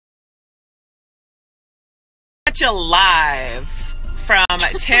At you live from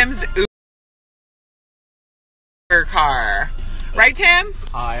Tim's Uber car. Right, Tim?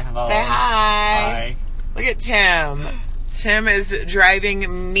 Hi, hello. Say hi. Hi. Look at Tim. Tim is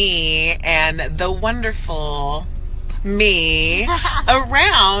driving me and the wonderful me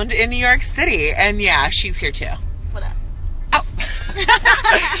around in New York City. And yeah, she's here too. What up? Oh.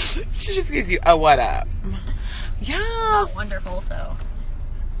 She just gives you a what up. Yeah. Not wonderful, so.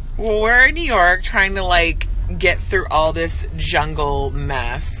 Well, we're in New York trying to, like, get through all this jungle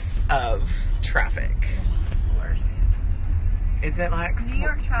mess of traffic. It's the worst. Is it, Lex? New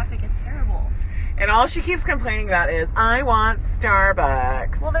York traffic is terrible. And all she keeps complaining about is, I want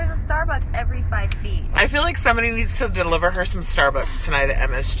Starbucks. Well, there's a Starbucks every 5 feet. I feel like somebody needs to deliver her some Starbucks tonight at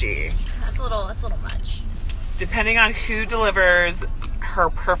MSG. That's a little much. Depending on who delivers her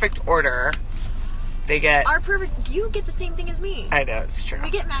perfect order, they get... Our perfect... You get the same thing as me. I know, it's true. We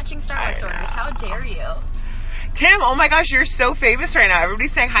get matching Starbucks orders. How dare you? Tim, oh my gosh, you're so famous right now.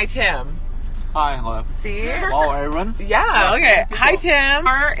 Everybody's saying hi, Tim. Hi, hello. See? Hello, everyone. Yeah, okay. Hi, Tim.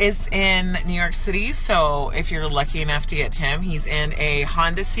 Car is in New York City, so if you're lucky enough to get Tim, he's in a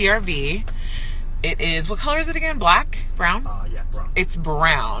Honda CR-V. It is, what color is it again? Black? Brown? Yeah, brown. It's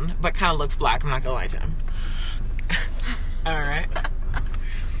brown, but kind of looks black. I'm not gonna lie to him. All right.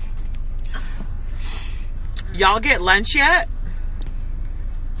 Y'all get lunch yet?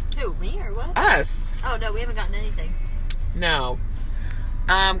 Who, me or what? Us. Oh, no, we haven't gotten anything. No.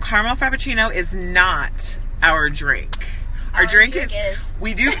 Caramel Frappuccino is not our drink. Our drink is...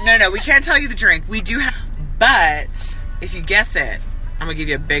 We do... No, we can't tell you the drink. We do have... But if you guess it, I'm going to give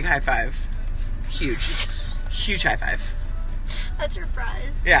you a big high five. Huge. Huge high five. That's your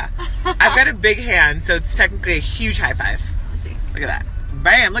prize. Yeah. I've got a big hand, so it's technically a huge high five. Let's see. Look at that.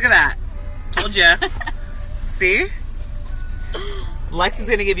 Bam, look at that. Told ya. See? Lex is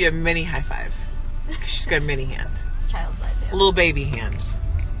going to give you a mini high five. She's got a mini hand. Child size, yeah. A little baby hand.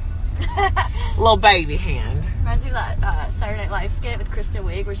 Little baby hand. Reminds me of that Saturday Night Live skit with Kristen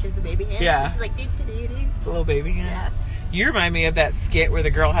Wiig where she has the baby hand. Yeah. And she's like, doo-doo-doo-doo. A little baby hand. Yeah. You remind me of that skit where the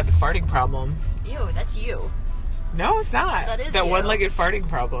girl had the farting problem. Ew, that's you. No, it's not. That is that you. one-legged farting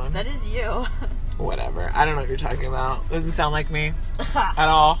problem. That is you. Whatever. I don't know what you're talking about. Doesn't sound like me at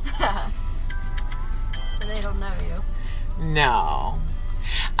all. But they don't know you. No.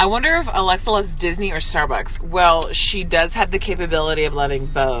 I wonder if Alexa loves Disney or Starbucks. Well, she does have the capability of loving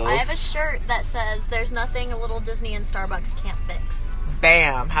both. I have a shirt that says, there's nothing a little Disney and Starbucks can't fix.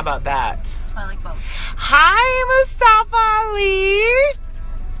 Bam. How about that? So I like both. Hi, Mustafa Ali.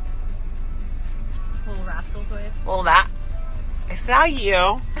 Little rascals wave. Well, that. I saw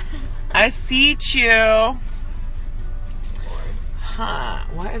you. I see you. Lord. Huh.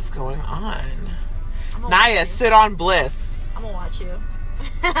 What is going on? I'm gonna Nia, watch you. sit on Bliss. I'm gonna watch you.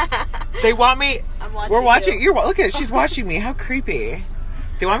 They want me. I'm watching We're watching. you. Look at it. She's watching me. How creepy.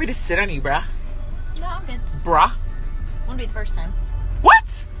 They want me to sit on you, bruh. No, I'm good. Bruh. Won't be the first time.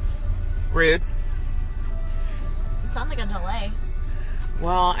 What? Rude. It sounds like a delay.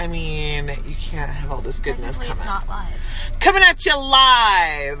 Well, I mean, you can't have all this goodness Technically, coming. it's not live. Coming at you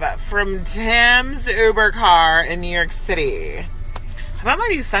live from Tim's Uber car in New York City. How about my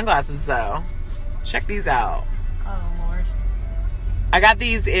new sunglasses, though? Check these out. Oh, Lord. I got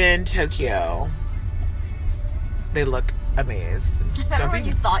these in Tokyo. They look amazing. Remember when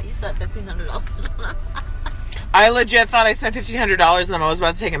you thought you spent $1,500 on them? I legit thought I spent $1,500 on them. I was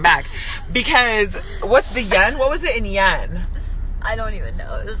about to take them back. Because, what's the yen? What was it in yen? I don't even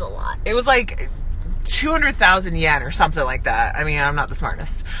know. It was a lot. It was like 200,000 yen or something like that. I mean, I'm not the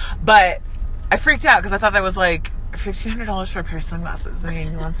smartest. But I freaked out because I thought that was like $1,500 for a pair of sunglasses. I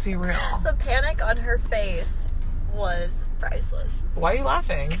mean, let's be real. The panic on her face was priceless. Why are you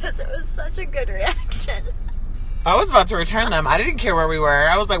laughing? Because it was such a good reaction. I was about to return them. I didn't care where we were.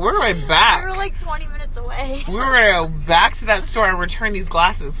 I was like, we're going back. We were like 20 minutes away. We were going to go back to that store and return these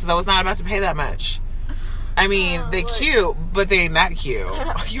glasses because I was not about to pay that much. I mean, they look. cute, but they ain't that cute.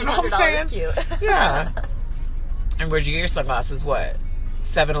 You know what I'm saying? Cute. Yeah. And where'd you get your sunglasses? What?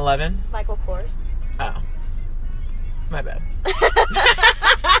 7-Eleven? Michael Kors. Oh. My bad.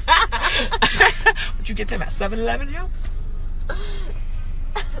 Would you get them at 7-Eleven, yo?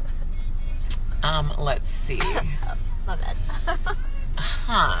 Let's see. Oh, my bad.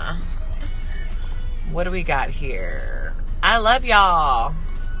 Huh. What do we got here? I love y'all.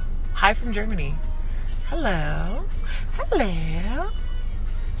 Hi from Germany. Hello. Hello.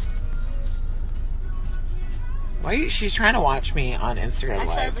 Why are you, she's trying to watch me on Instagram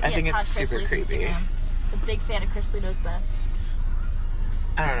Live. I think it's super creepy. I'm a big fan of Chrisley Knows Best.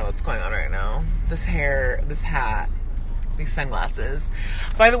 I don't know what's going on right now. This hair, this hat. these sunglasses.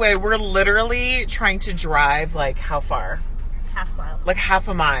 By the way, we're literally trying to drive like how far? Half mile. Like half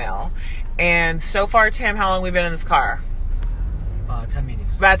a mile. And so far, Tim, how long have we been in this car? 10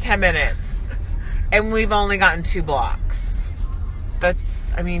 minutes. About 10 minutes. And we've only gotten 2 blocks. That's,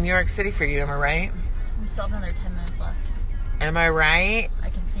 I mean, New York City for you, am I right? We still have another 10 minutes left. Am I right? I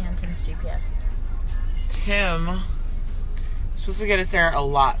can see on Tim's GPS. Tim, you're supposed to get us there a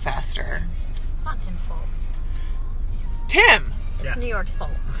lot faster. It's not Tim's fault. Tim! It's New York's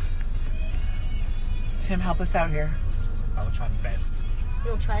fault. Tim, help us out here. I will try my best.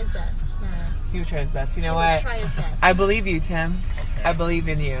 He'll try his best. No. He will try his best. You know He what? will try his best. I believe you, Tim. Okay. I believe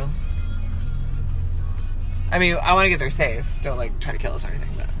in you. I mean, I want to get there safe. Don't, like, try to kill us or anything,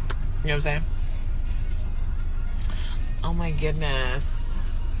 but... You know what I'm saying? Oh, my goodness.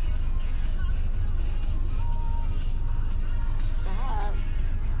 Stop.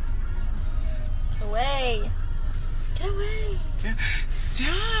 Get away. Get away.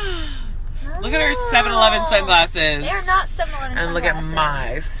 Stop. No. Look at our 7-Eleven sunglasses. They're not 7-Eleven And look at sunglasses.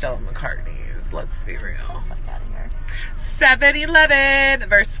 my Stella McCartney's. Let's be real. Fuck out of here. 7-Eleven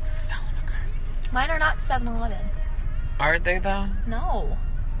versus Stella McCartney. Mine are not 7-Eleven. Aren't they, though? No,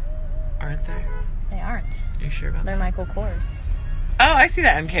 Aren't they? they aren't. You sure about They're that? Michael Kors. Oh, I see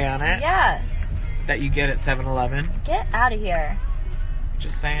that MK on it. Yeah. That you get at 7-Eleven. Get out of here.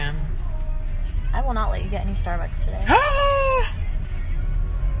 Just saying. I will not let you get any Starbucks today. Oh,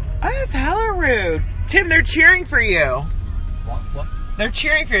 that's hella rude. Tim, they're cheering for you. What? They're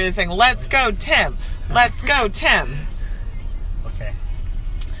cheering for you. They're saying, let's go, Tim. Let's go, Tim. Okay.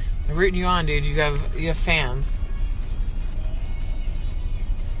 They're rooting you on, dude. You have fans.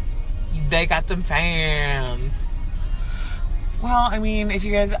 They got them fans. Well, I mean, if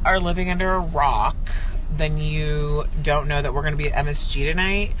you guys are living under a rock, then you don't know that we're going to be at MSG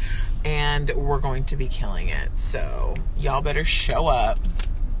tonight, and we're going to be killing it. So y'all better show up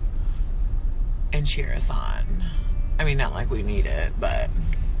and cheer us on. I mean, not like we need it, but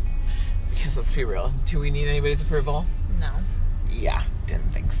because let's be real, do we need anybody's approval? No. Yeah,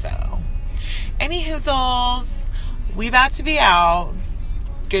 didn't think so. Any hoozles, we about to be out.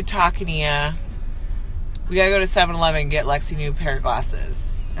 Good talking to ya. We gotta go to 7-Eleven and get Lexi a new pair of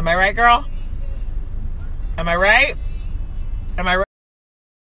glasses. Am I right, girl? Am I right? Am I right?